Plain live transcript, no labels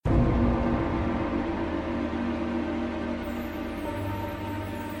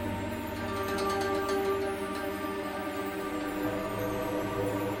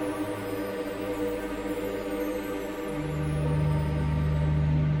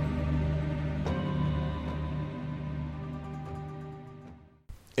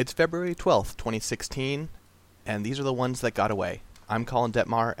It's February 12th, 2016, and these are the ones that got away. I'm Colin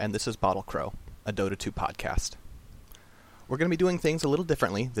Detmar, and this is Bottle Crow, a Dota 2 podcast. We're going to be doing things a little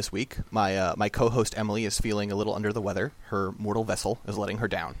differently this week. My co-host Emily is feeling a little under the weather. Her mortal vessel is letting her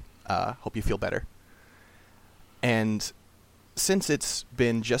down. Hope you feel better. And since it's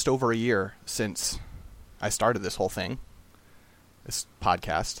been just over a year since I started this whole thing, this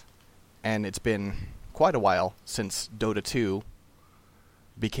podcast, and it's been quite a while since Dota 2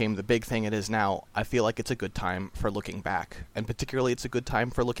 became the big thing it is now, I feel like it's a good time for looking back. And particularly it's a good time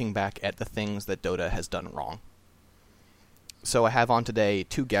for looking back at the things that Dota has done wrong. So I have on today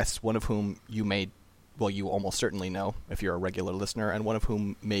two guests, one of whom you almost certainly know if you're a regular listener, and one of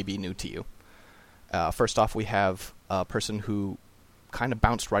whom may be new to you. First off, we have a person who kind of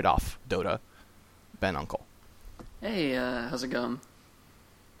bounced right off Dota, Ben Uncle. Hey, how's it going?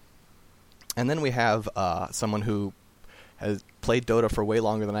 And then we have someone who has played Dota for way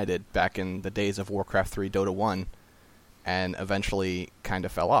longer than I did back in the days of Warcraft 3 Dota 1, and eventually kind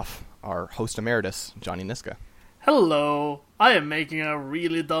of fell off. Our host emeritus, Johnny Niska. Hello, I am making a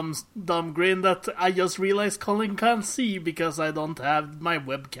really dumb grin that I just realized Colin can't see because I don't have my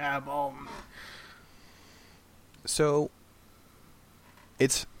webcam on. So,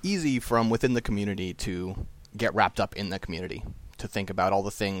 it's easy from within the community to get wrapped up in the community, to think about all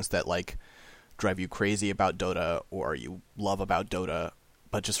the things that, drive you crazy about Dota or you love about Dota,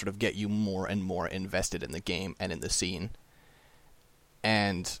 but just sort of get you more and more invested in the game and in the scene.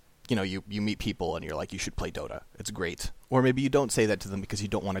 And, you meet people and you're like, you should play Dota. It's great. Or maybe you don't say that to them because you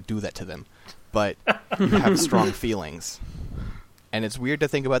don't want to do that to them, but you have strong feelings. And it's weird to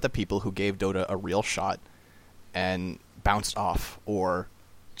think about the people who gave Dota a real shot and bounced off or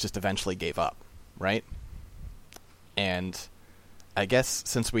just eventually gave up, right? And I guess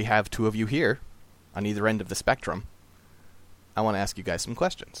since we have two of you here on either end of the spectrum, I want to ask you guys some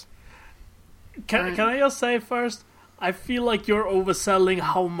questions. Can I just say first, I feel like you're overselling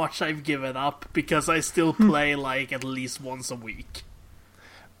how much I've given up because I still play at least once a week.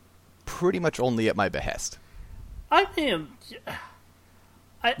 Pretty much only at my behest. I mean,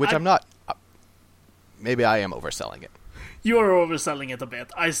 I'm not. Maybe I am overselling it. You're overselling it a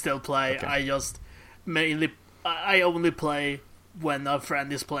bit. I still play. Okay. I only play when a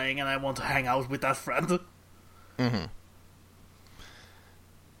friend is playing and I want to hang out with that friend. Mm-hmm.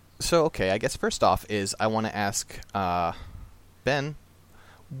 So, okay, I guess first off is I want to ask Ben,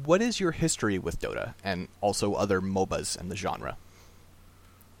 what is your history with Dota and also other MOBAs in the genre?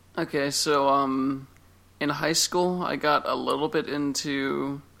 Okay, so, in high school, I got a little bit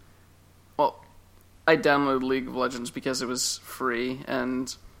into... Well, I downloaded League of Legends because it was free,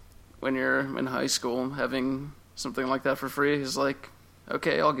 and when you're in high school, having something like that for free is like,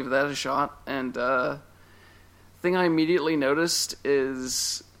 okay, I'll give that a shot. And thing I immediately noticed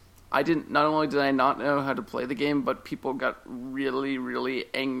is not only did I not know how to play the game, but people got really, really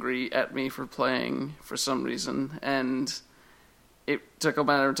angry at me for playing for some reason. And it took a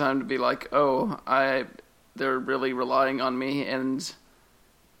matter of time to be like, they're really relying on me, and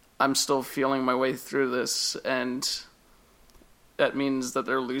I'm still feeling my way through this, and that means that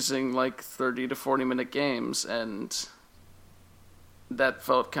they're losing 30 to 40 minute games, and that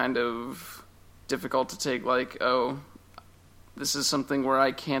felt kind of difficult to take, this is something where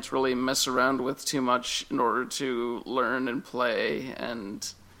I can't really mess around with too much in order to learn and play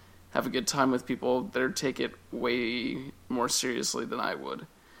and have a good time with people that take it way more seriously than I would.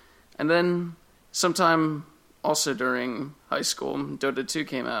 And then sometime also during high school, Dota 2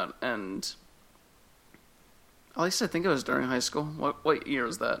 came out, and at least I think it was during high school. What year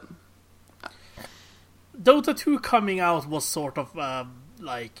was that? Dota 2 coming out was sort of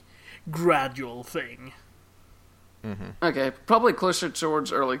gradual thing. Mm-hmm. Okay, probably closer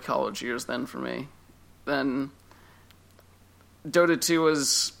towards early college years then for me. Then Dota 2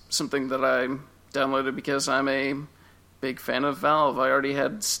 was something that I downloaded because I'm a big fan of Valve. I already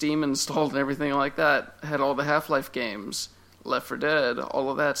had Steam installed and everything like that. I had all the Half-Life games, Left 4 Dead, all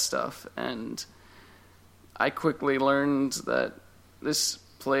of that stuff, and I quickly learned that this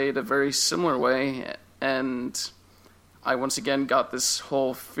played a very similar way, and I once again got this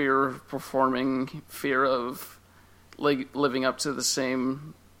whole fear of performing, fear of living up to the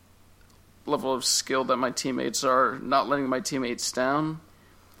same level of skill that my teammates are, not letting my teammates down.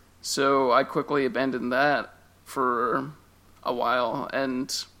 So I quickly abandoned that for a while,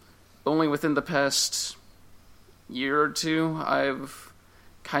 and only within the past year or two, I've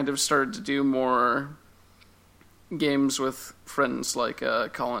kind of started to do more games with friends like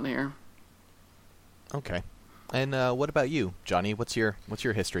Colin here. Okay. And what about you, Johnny? What's your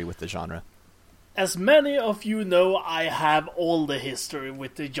history with the genre? as many of you know, I have all the history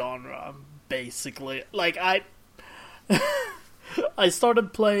with the genre, basically. Like, I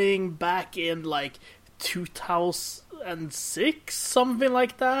started playing back in, 2006, something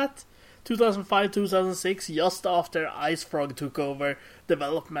like that. 2005, 2006, just after IceFrog took over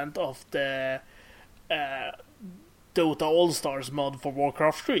development of the Dota All-Stars mod for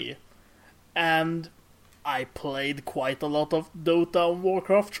Warcraft 3. And I played quite a lot of Dota on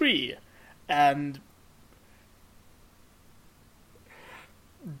Warcraft 3. And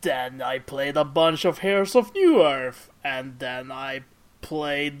then I played a bunch of Heroes of Newerth. And then I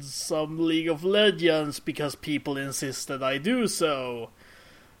played some League of Legends because people insisted I do so.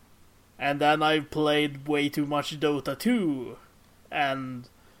 And then I played way too much Dota 2. And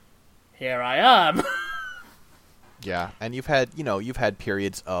here I am. Yeah, and you've had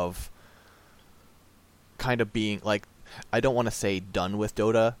periods of kind of being like, I don't want to say done with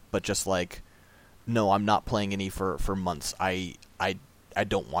Dota, but just like, no, I'm not playing any for months. I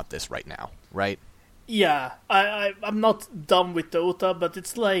don't want this right now, right? Yeah, I'm not done with Dota, but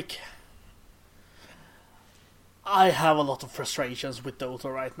it's like, I have a lot of frustrations with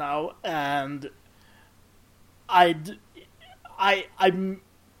Dota right now, and I'd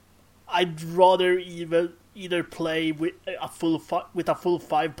rather either play with a full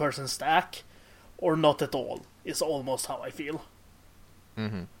 5-person stack, or not at all. Is almost how I feel.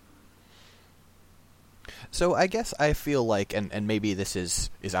 Mm-hmm. So I guess I feel like, and maybe this is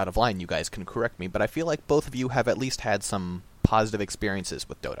out of line, you guys can correct me, but I feel like both of you have at least had some positive experiences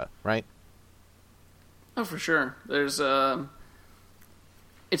with Dota, right? Oh, for sure. There's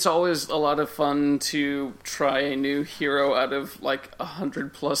it's always a lot of fun to try a new hero out of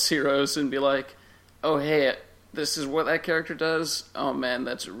 100+ heroes and be like, oh hey, this is what that character does. Oh man,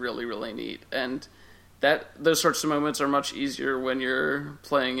 that's really, really neat. And those sorts of moments are much easier when you're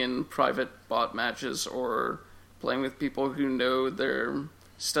playing in private bot matches or playing with people who know their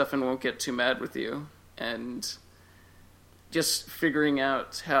stuff and won't get too mad with you. And just figuring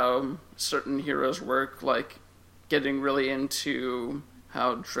out how certain heroes work, like getting really into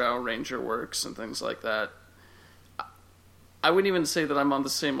how Drow Ranger works and things like that. I wouldn't even say that I'm on the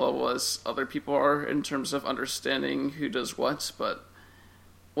same level as other people are in terms of understanding who does what, but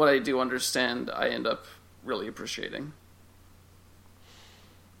what I do understand, I end up really appreciating.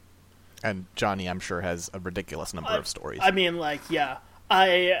 And Johnny, I'm sure, has a ridiculous number of stories. I mean, yeah,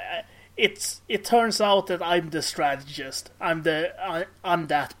 it turns out that I'm the strategist. I'm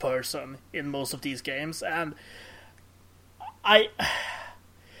that person in most of these games, and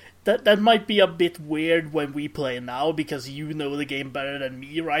that might be a bit weird when we play now because you know the game better than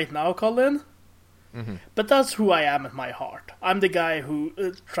me right now, Colin. Mm-hmm. But that's who I am at my heart. I'm the guy who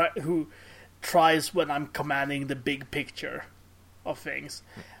tries when I'm commanding the big picture of things.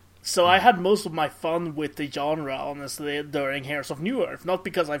 So I had most of my fun with the genre, honestly, during Heroes of Newerth. Not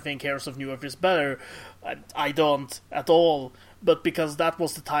because I think Heroes of Newerth is better, I don't at all, but because that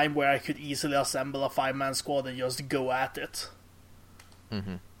was the time where I could easily assemble a 5-man squad and just go at it.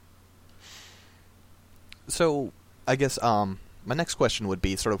 Mm-hmm. So, I guess my next question would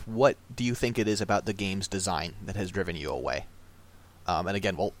be sort of, what do you think it is about the game's design that has driven you away? And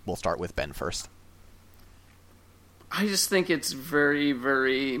again, we'll start with Ben first. I just think it's very,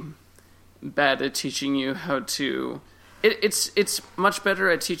 very bad at teaching you how to. It's much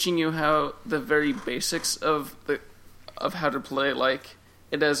better at teaching you how the very basics of how to play. Like,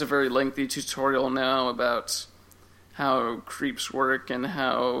 it has a very lengthy tutorial now about how creeps work and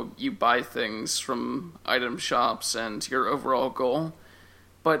how you buy things from item shops and your overall goal.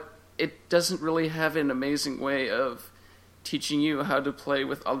 But it doesn't really have an amazing way of teaching you how to play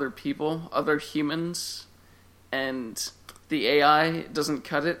with other people, other humans. And the AI doesn't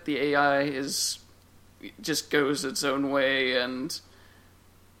cut it. The AI just goes its own way, and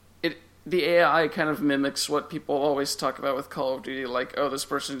the AI kind of mimics what people always talk about with Call of Duty, like, oh, this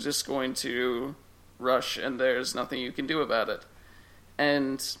person's just going to rush and there's nothing you can do about it.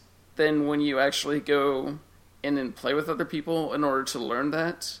 And then when you actually go in and play with other people in order to learn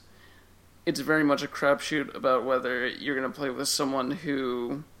that, it's very much a crapshoot about whether you're going to play with someone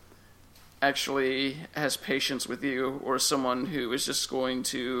who actually has patience with you or someone who is just going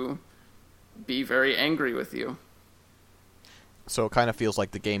to be very angry with you. So it kind of feels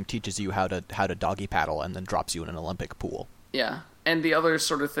like the game teaches you how to doggy paddle and then drops you in an Olympic pool. Yeah, and the other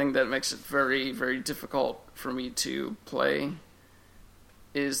sort of thing that makes it very, very difficult for me to play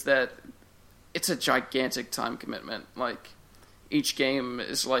is that it's a gigantic time commitment. Like, each game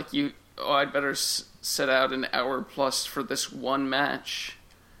is like, I'd better set out an hour plus for this one match.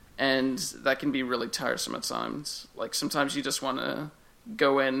 And that can be really tiresome at times. Like, sometimes you just want to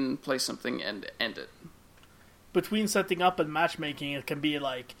go in, play something, and end it. Between setting up and matchmaking, it can be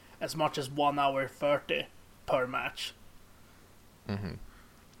like as much as 1 hour 30 per match. Mm-hmm.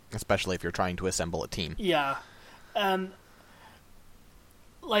 Especially if you're trying to assemble a team. Yeah, and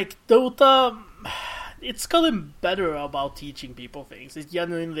like Dota, it's gotten better about teaching people things. It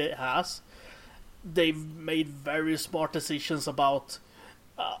genuinely has. They've made very smart decisions about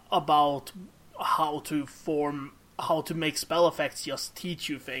how to make spell effects just teach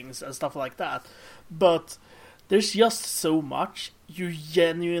you things and stuff like that. But there's just so much. You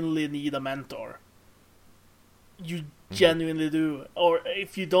genuinely need a mentor. You genuinely do. Or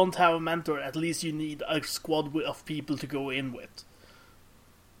if you don't have a mentor, at least you need a squad of people to go in with.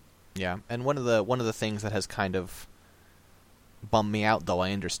 Yeah, and one of the things that has kind of bummed me out, though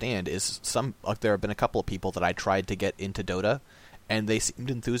I understand, is there have been a couple of people that I tried to get into Dota, and they seemed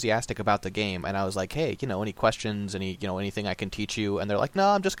enthusiastic about the game, and I was like, hey, any questions, anything I can teach you? And they're like, no,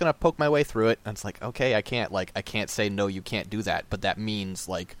 I'm just gonna poke my way through it. And it's like, okay, I can't say no, you can't do that, but that means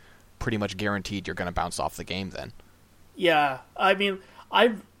like pretty much guaranteed you're gonna bounce off the game then. Yeah, I mean,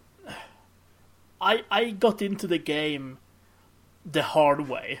 I got into the game the hard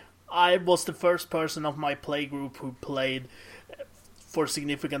way. I was the first person of my play group who played for a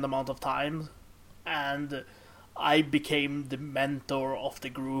significant amount of time, and I became the mentor of the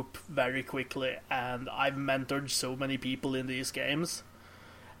group very quickly, and I've mentored so many people in these games,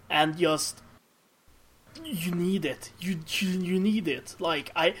 and just you need it. You need it.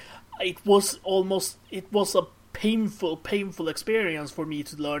 Like it was a painful experience for me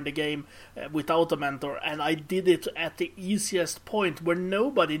to learn the game without a mentor, and I did it at the easiest point where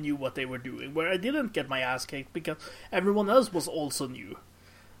nobody knew what they were doing, where I didn't get my ass kicked because everyone else was also new.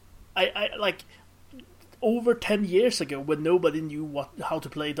 I like over 10 years ago when nobody knew how to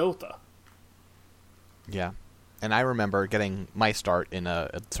play Dota. Yeah. And I remember getting my start in a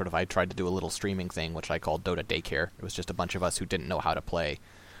sort of, I tried to do a little streaming thing, which I called Dota Daycare. It was just a bunch of us who didn't know how to play,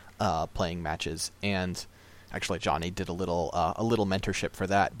 playing matches. And actually, Johnny did a little mentorship for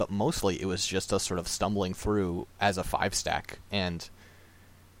that, but mostly it was just us sort of stumbling through as a 5-stack. And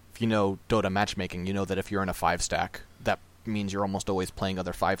if you know Dota matchmaking, you know that if you're in a 5-stack, that means you're almost always playing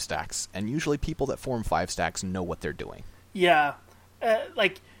other 5-stacks. And usually people that form 5-stacks know what they're doing. Yeah.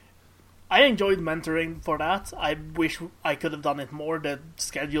 I enjoyed mentoring for that. I wish I could have done it more. The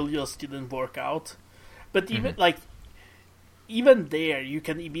schedule just didn't work out. But even there, you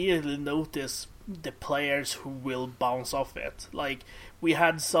can immediately notice the players who will bounce off it. Like, we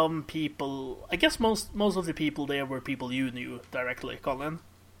had some people, I guess most of the people there were people you knew directly, Colin.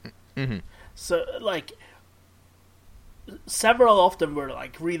 Mm-hmm. So, like, several of them were,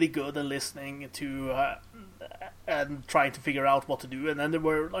 like, really good at listening to and trying to figure out what to do, and then there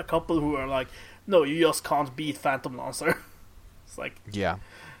were a couple who were like, no, you just can't beat Phantom Lancer. It's like... Yeah.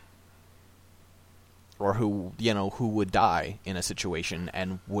 Or who would die in a situation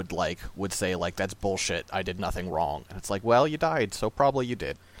and would say, that's bullshit, I did nothing wrong. And it's like, well, you died, so probably you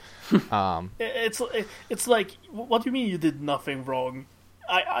did. It's like, what do you mean you did nothing wrong?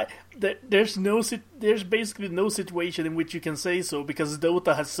 There's basically no situation in which you can say so, because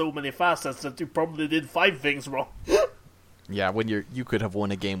Dota has so many facets that you probably did 5 things wrong. Yeah, when you could have won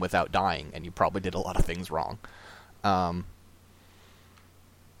a game without dying, and you probably did a lot of things wrong.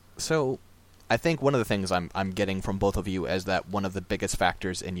 So I think one of the things I'm getting from both of you is that one of the biggest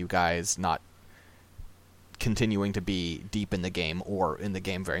factors in you guys not continuing to be deep in the game, or in the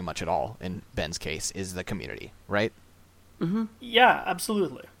game very much at all, in Ben's case, is the community, right? Mm-hmm. Yeah,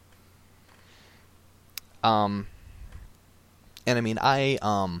 absolutely. And I mean, I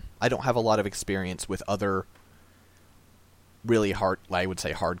don't have a lot of experience with other really I would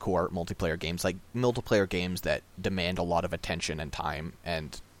say hardcore multiplayer games, like multiplayer games that demand a lot of attention and time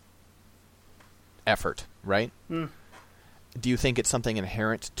and effort, right? Mm. Do you think it's something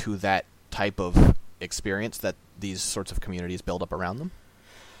inherent to that type of experience that these sorts of communities build up around them?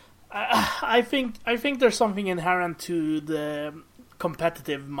 I think there's something inherent to the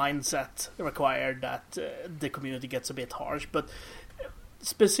competitive mindset required that the community gets a bit harsh, but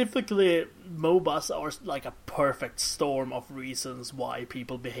specifically MOBAs are like a perfect storm of reasons why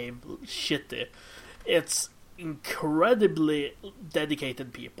people behave shitty. It's incredibly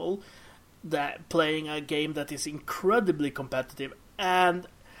dedicated people that playing a game that is incredibly competitive, and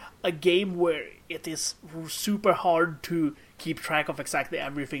a game where it is super hard to keep track of exactly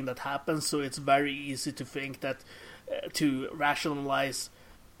everything that happens, so it's very easy to think that to rationalize,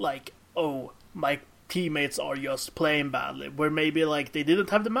 like, oh, my teammates are just playing badly, where maybe like they didn't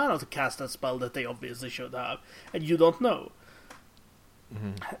have the mana to cast that spell that they obviously should have, and you don't know.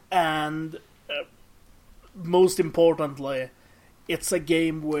 Mm-hmm. And most importantly, it's a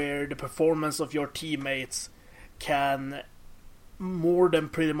game where the performance of your teammates can, more than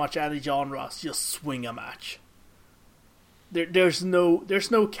pretty much any genre, just swing a match. There's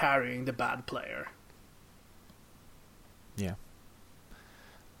no carrying the bad player. Yeah.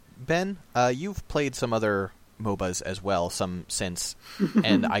 Ben, you've played some other MOBAs as well, some since,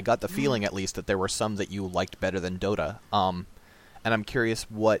 and I got the feeling at least that there were some that you liked better than Dota. And I'm curious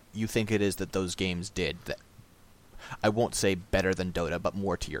what you think it is that those games did that, I won't say better than Dota, but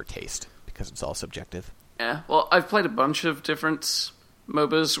more to your taste, because it's all subjective. Yeah, well, I've played a bunch of different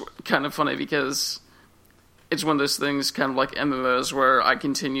MOBAs. Kind of funny because it's one of those things, kind of like MMOs, where I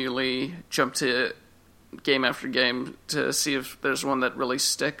continually jump to game after game to see if there's one that really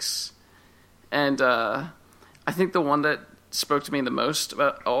sticks. And I think the one that spoke to me the most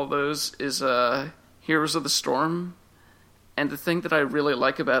about all those is Heroes of the Storm. And the thing that I really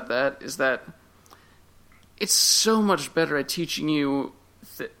like about that is that it's so much better at teaching you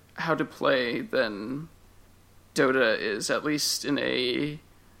how to play than Dota is, at least on a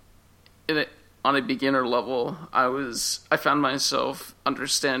beginner level. I found myself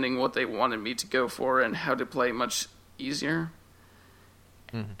understanding what they wanted me to go for and how to play much easier.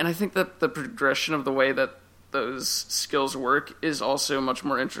 Mm-hmm. And I think that the progression of the way that those skills work is also much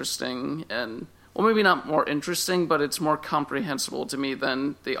more interesting, and, well, maybe not more interesting, but it's more comprehensible to me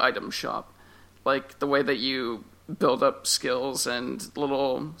than the item shop. Like, the way that you build up skills and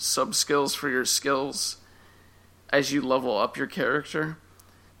little sub-skills for your skills as you level up your character.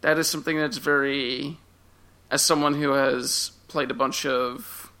 That is something that's very... As someone who has played a bunch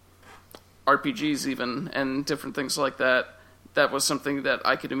of RPGs even, and different things like that, that was something that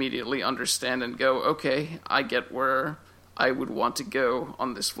I could immediately understand and go, okay, I get where I would want to go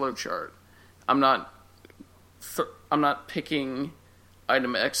on this flowchart. I'm not picking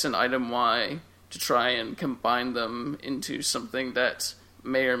item X and item Y to try and combine them into something that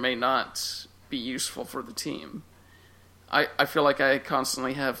may or may not be useful for the team. I feel like I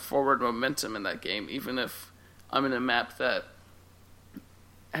constantly have forward momentum in that game, even if I'm in a map that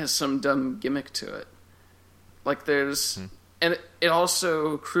has some dumb gimmick to it. Like there's... And it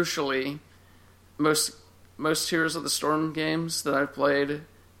also, crucially, most Heroes of the Storm games that I've played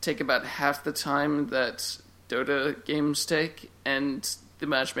take about half the time that Dota games take, and the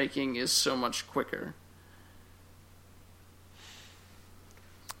matchmaking is so much quicker.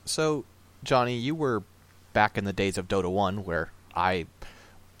 So, Johnny, you were back in the days of Dota 1, where I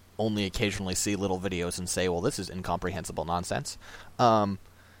only occasionally see little videos and say, well, this is incomprehensible nonsense.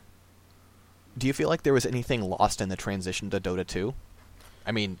 Do you feel like there was anything lost in the transition to Dota 2?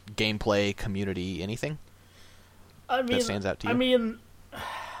 I mean, gameplay, community, anything that stands out to you? I mean,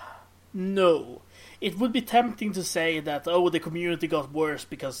 no. It would be tempting to say that, the community got worse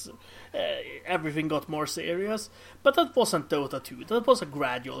because everything got more serious, but that wasn't Dota 2. That was a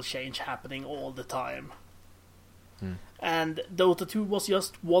gradual change happening all the time. And Dota 2 was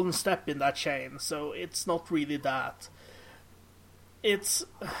just one step in that chain, so it's not really that. It's...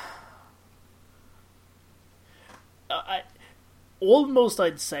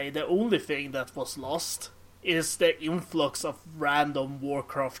 I'd say the only thing that was lost is the influx of random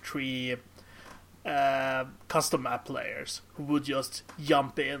Warcraft 3 custom map players who would just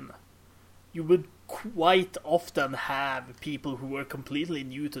jump in. You would quite often have people who were completely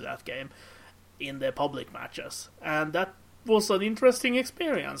new to that game in the public matches, and that was an interesting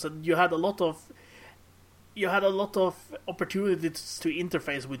experience. And you had a lot of opportunities to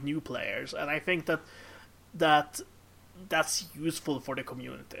interface with new players, and I think that's useful for the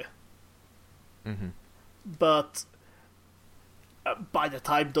community. Mm-hmm. But by the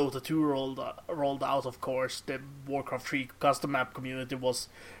time Dota 2 rolled out, of course, the Warcraft 3 custom map community was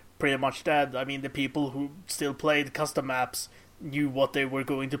pretty much dead. I mean, the people who still played custom maps knew what they were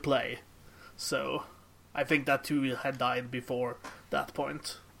going to play. So, I think that too had died before that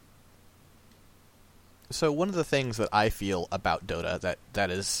point. So one of the things that I feel about Dota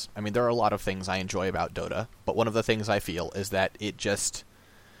that is, I mean, there are a lot of things I enjoy about Dota, but one of the things I feel is that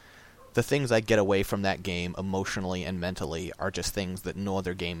the things I get away from that game emotionally and mentally are just things that no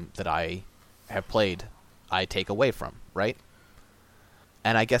other game that I have played I take away from, right?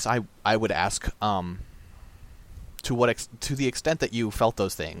 And I guess I would ask, to the extent that you felt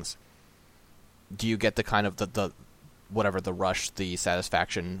those things, do you get the kind of the whatever, the rush, the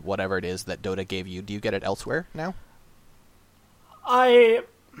satisfaction, whatever it is that Dota gave you, do you get it elsewhere now?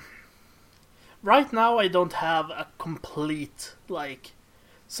 Right now I don't have a complete,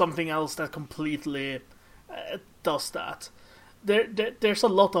 something else that completely does that. There's a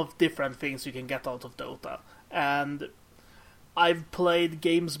lot of different things you can get out of Dota, and I've played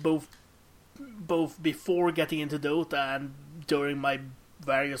games both both before getting into Dota and during my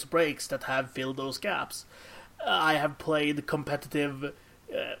various breaks that have filled those gaps. I have played competitive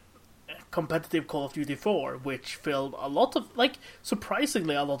Call of Duty 4, which filled a lot of,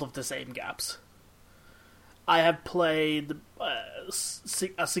 surprisingly a lot of the same gaps. I have played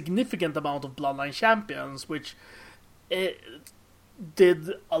a significant amount of Bloodline Champions, which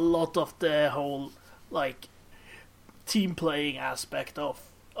did a lot of the whole, team playing aspect of,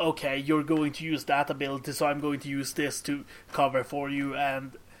 okay, you're going to use that ability, so I'm going to use this to cover for you,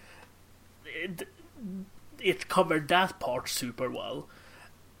 and it covered that part super well.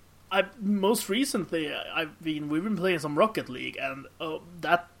 Most recently, we've been playing some Rocket League, and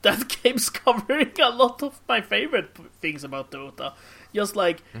that game's covering a lot of my favorite things about Dota, just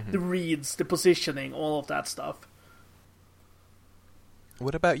the reads, the positioning, all of that stuff.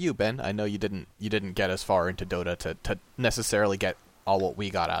 What about you, Ben? I know you didn't get as far into Dota to necessarily get all what we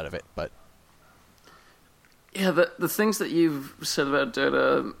got out of it, but yeah, the things that you've said about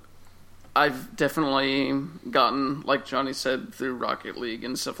Dota, I've definitely gotten, like Johnny said, through Rocket League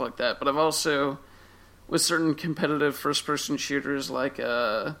and stuff like that. But I've also, with certain competitive first-person shooters like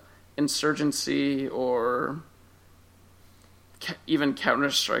Insurgency or even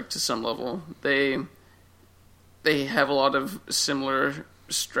Counter-Strike to some level, they have a lot of similar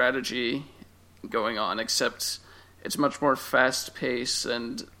strategy going on, except it's much more fast-paced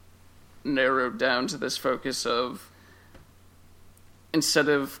and narrowed down to this focus of, instead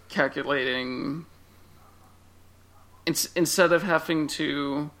of having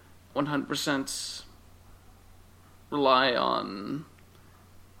to 100% rely on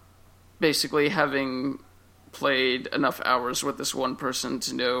basically having played enough hours with this one person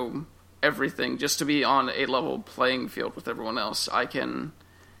to know everything, just to be on a level playing field with everyone else, I can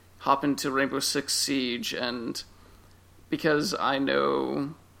hop into Rainbow Six Siege, and because I've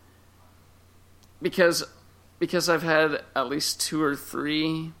had at least 2 or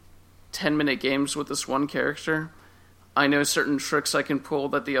 3 10-minute games with this one character, I know certain tricks I can pull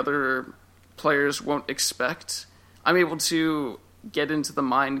that the other players won't expect. I'm able to get into the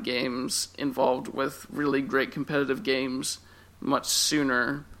mind games involved with really great competitive games much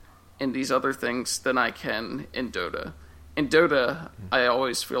sooner in these other things than I can in Dota. In Dota, I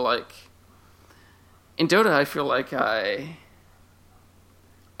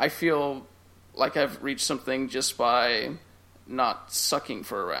feel like I've reached something just by not sucking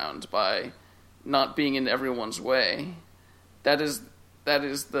for a round, by not being in everyone's way. That is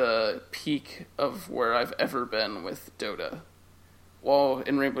the peak of where I've ever been with Dota. While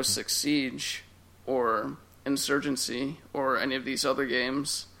in Rainbow Six Siege or Insurgency or any of these other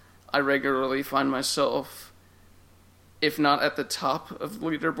games, I regularly find myself, if not at the top of the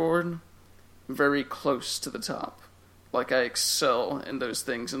leaderboard, very close to the top. Like, I excel in those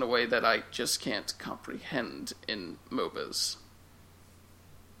things in a way that I just can't comprehend in MOBAs.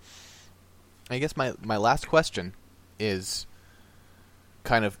 I guess my last question is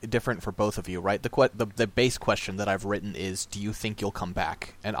kind of different for both of you, right? The base question that I've written is, do you think you'll come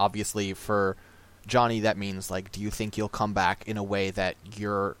back? And obviously for Johnny, that means, do you think you'll come back in a way that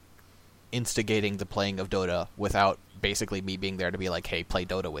you're instigating the playing of Dota without basically me being there to be like, hey, play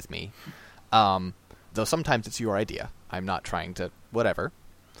Dota with me? Though sometimes it's your idea. I'm not trying to whatever.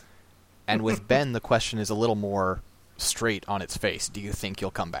 And with Ben, the question is a little more straight on its face. Do you think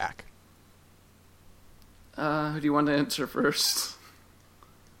you'll come back? Who do you want to answer first?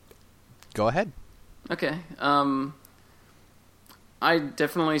 Go ahead. Okay. I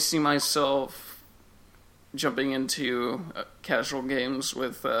definitely see myself jumping into casual games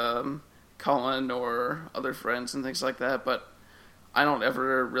with Colin or other friends and things like that, but I don't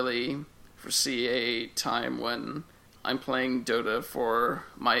ever really foresee a time when I'm playing Dota for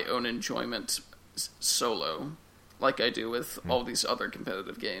my own enjoyment solo, like I do with all these other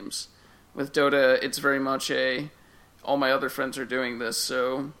competitive games. With Dota, it's very much all my other friends are doing this,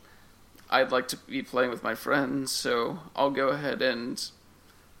 so I'd like to be playing with my friends, so I'll go ahead and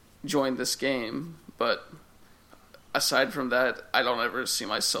join this game. But aside from that, I don't ever see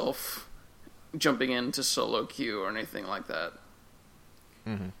myself jumping into solo queue or anything like that.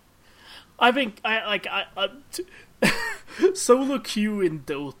 Mm-hmm. I think solo queue in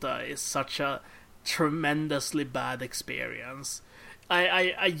Dota is such a tremendously bad experience.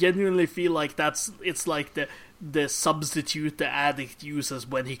 I genuinely feel like it's like the substitute the addict uses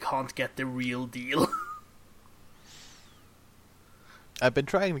when he can't get the real deal. I've been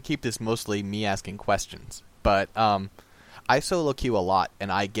trying to keep this mostly me asking questions, but I solo queue a lot,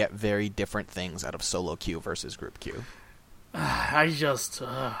 and I get very different things out of solo queue versus group queue. I just...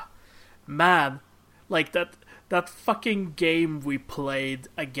 man, like that that fucking game we played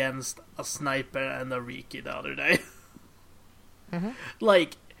against a sniper and a Riki the other day. Mm-hmm.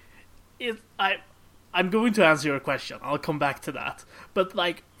 Like, I'm going to answer your question. I'll come back to that. But,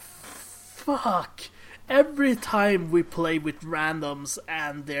 like, fuck. Every time we play with randoms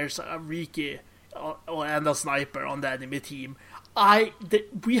and there's a Riki and a sniper on the enemy team,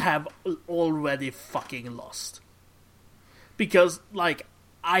 we have already fucking lost. Because, like,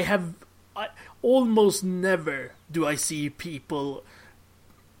 I almost never do I see people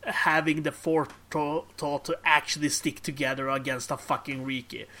having the forethought to actually stick together against a fucking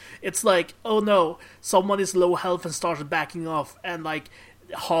Riki. It's like, oh no, someone is low health and starts backing off, and like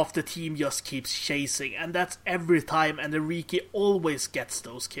half the team just keeps chasing, and that's every time, and the Riki always gets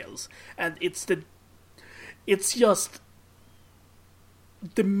those kills. And it's just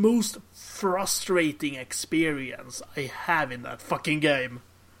the most frustrating experience I have in that fucking game.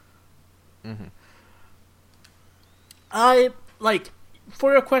 Mm-hmm.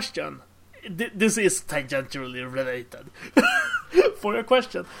 For your question, this is tangentially related. For your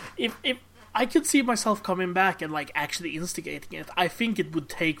question, if I could see myself coming back and like actually instigating it, I think it would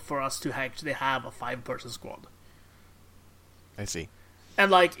take for us to actually have a 5-person squad. I see. And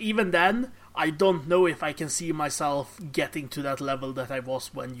like even then, I don't know if I can see myself getting to that level that I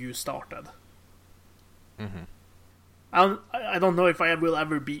was when you started. Mm-hmm. I don't know if I will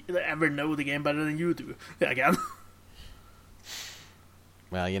ever know the game better than you do again.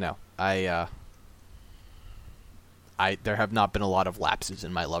 Well, you know, there have not been a lot of lapses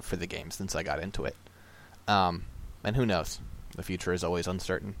in my love for the game since I got into it. And who knows? The future is always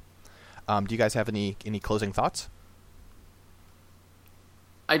uncertain. Do you guys have any closing thoughts?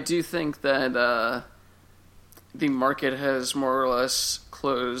 I do think that the market has more or less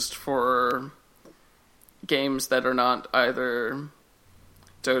closed for games that are not either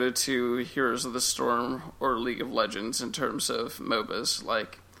Dota 2, Heroes of the Storm, or League of Legends in terms of MOBAs.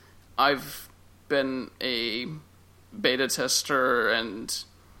 Like, I've been a beta tester and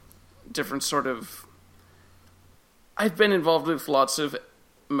different sort of... I've been involved with lots of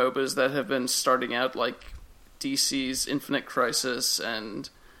MOBAs that have been starting out, like DC's Infinite Crisis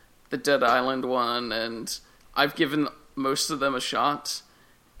and the Dead Island one, and I've given most of them a shot,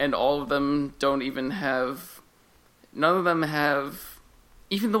 and all of them don't even have... None of them have...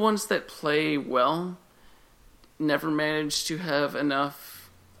 Even the ones that play well never manage to have enough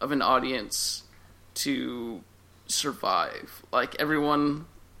of an audience to survive. Like, everyone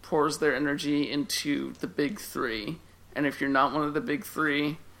pours their energy into the big three, and if you're not one of the big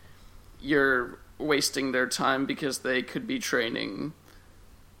three, you're wasting their time because they could be training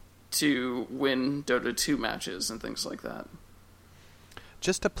to win Dota 2 matches and things like that.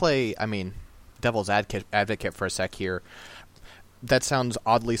 Just to play, devil's advocate for a sec here, that sounds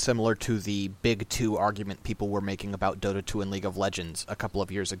oddly similar to the Big Two argument people were making about Dota 2 and League of Legends a couple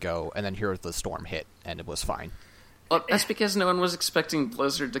of years ago, and then Heroes of the Storm hit, and it was fine. Well, that's because no one was expecting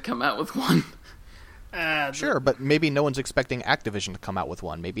Blizzard to come out with one. Sure, but maybe no one's expecting Activision to come out with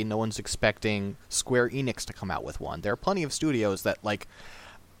one. Maybe no one's expecting Square Enix to come out with one. There are plenty of studios that, like...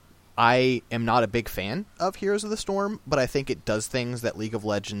 I am not a big fan of Heroes of the Storm, but I think it does things that League of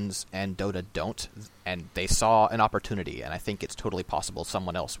Legends and Dota don't, and they saw an opportunity, and I think it's totally possible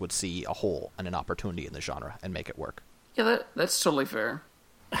someone else would see a hole and an opportunity in the genre and make it work. Yeah, that's totally fair.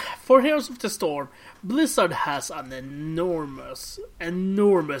 For Heroes of the Storm, Blizzard has an enormous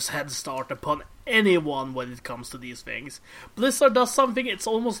head start upon anyone when it comes to these things. Blizzard does something, it's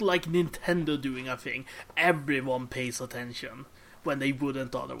almost like Nintendo doing a thing. Everyone pays attention when they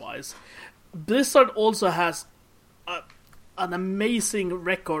wouldn't otherwise. Blizzard also has an amazing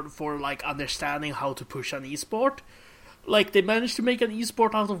record for like understanding how to push an esport. Like, they managed to make an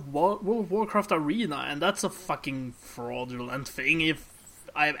esport out of World of Warcraft Arena, and that's a fucking fraudulent thing if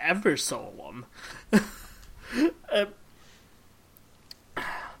I've ever saw one.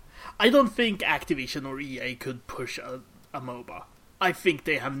 I don't think Activision or EA could push a MOBA. I think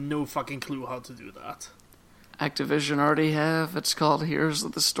they have no fucking clue how to do that. Activision already have. It's called Heroes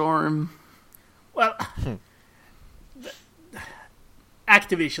of the Storm. Well,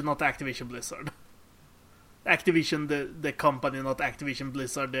 Activision, not Activision Blizzard. Activision, the company, not Activision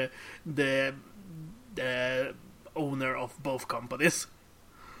Blizzard, the owner of both companies.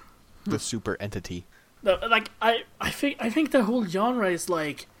 The super entity. No, like I think the whole genre is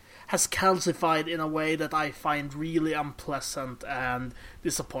like has calcified in a way that I find really unpleasant and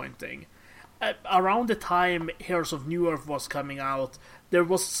disappointing. Around the time Heroes of New Earth was coming out, there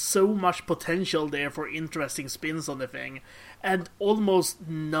was so much potential there for interesting spins on the thing, and almost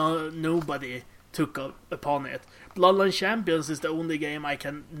nobody took upon it. Bloodline Champions is the only game I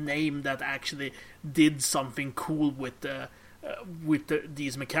can name that actually did something cool with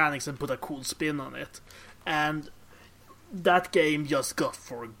these mechanics and put a cool spin on it. And that game just got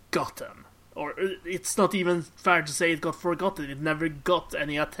forgotten. Or it's not even fair to say it got forgotten. It never got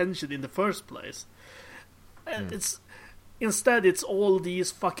any attention in the first place. And instead it's all these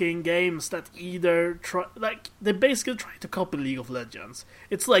fucking games that either they basically try to copy League of Legends.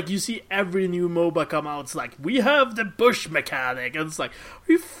 It's like you see every new MOBA come out, it's like, we have the bush mechanic, and it's like,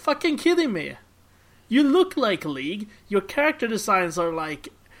 are you fucking kidding me? You look like League, your character designs are like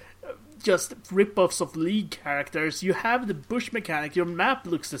just rip-offs of League characters, you have the bush mechanic, your map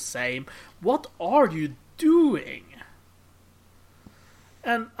looks the same, what are you doing?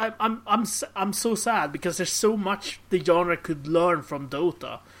 And I'm so sad because there's so much the genre could learn from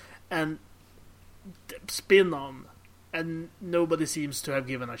Dota and spin on, and nobody seems to have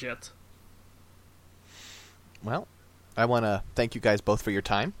given a shit. Well, I want to thank you guys both for your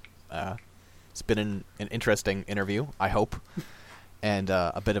time. It's been an interesting interview, I hope, and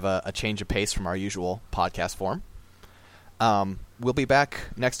a bit of a change of pace from our usual podcast form. We'll be back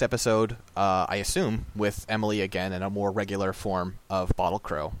next episode, I assume, with Emily again in a more regular form of Bottle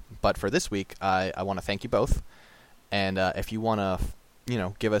Crow. But for this week, I want to thank you both. And if you want to,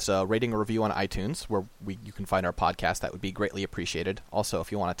 give us a rating or review on iTunes, where you can find our podcast, that would be greatly appreciated. Also,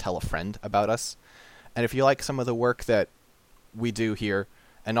 if you want to tell a friend about us, and if you like some of the work that we do here,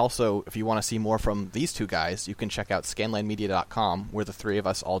 and also if you want to see more from these two guys, you can check out scanlinemedia.com, where the three of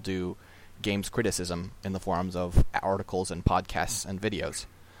us all do games criticism in the forms of articles and podcasts and videos.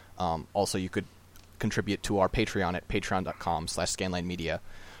 Also, you could contribute to our Patreon at patreon.com/scanlinemedia.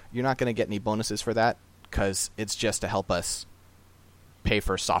 You're not going to get any bonuses for that, because it's just to help us pay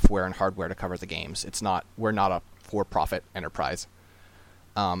for software and hardware to cover the games. We're not a for-profit enterprise.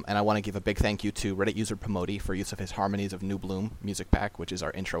 And I want to give a big thank you to Reddit user Pomodi for use of his Harmonies of New Bloom music pack, which is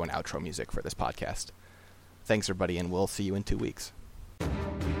our intro and outro music for this podcast. Thanks, everybody, and we'll see you in 2 weeks.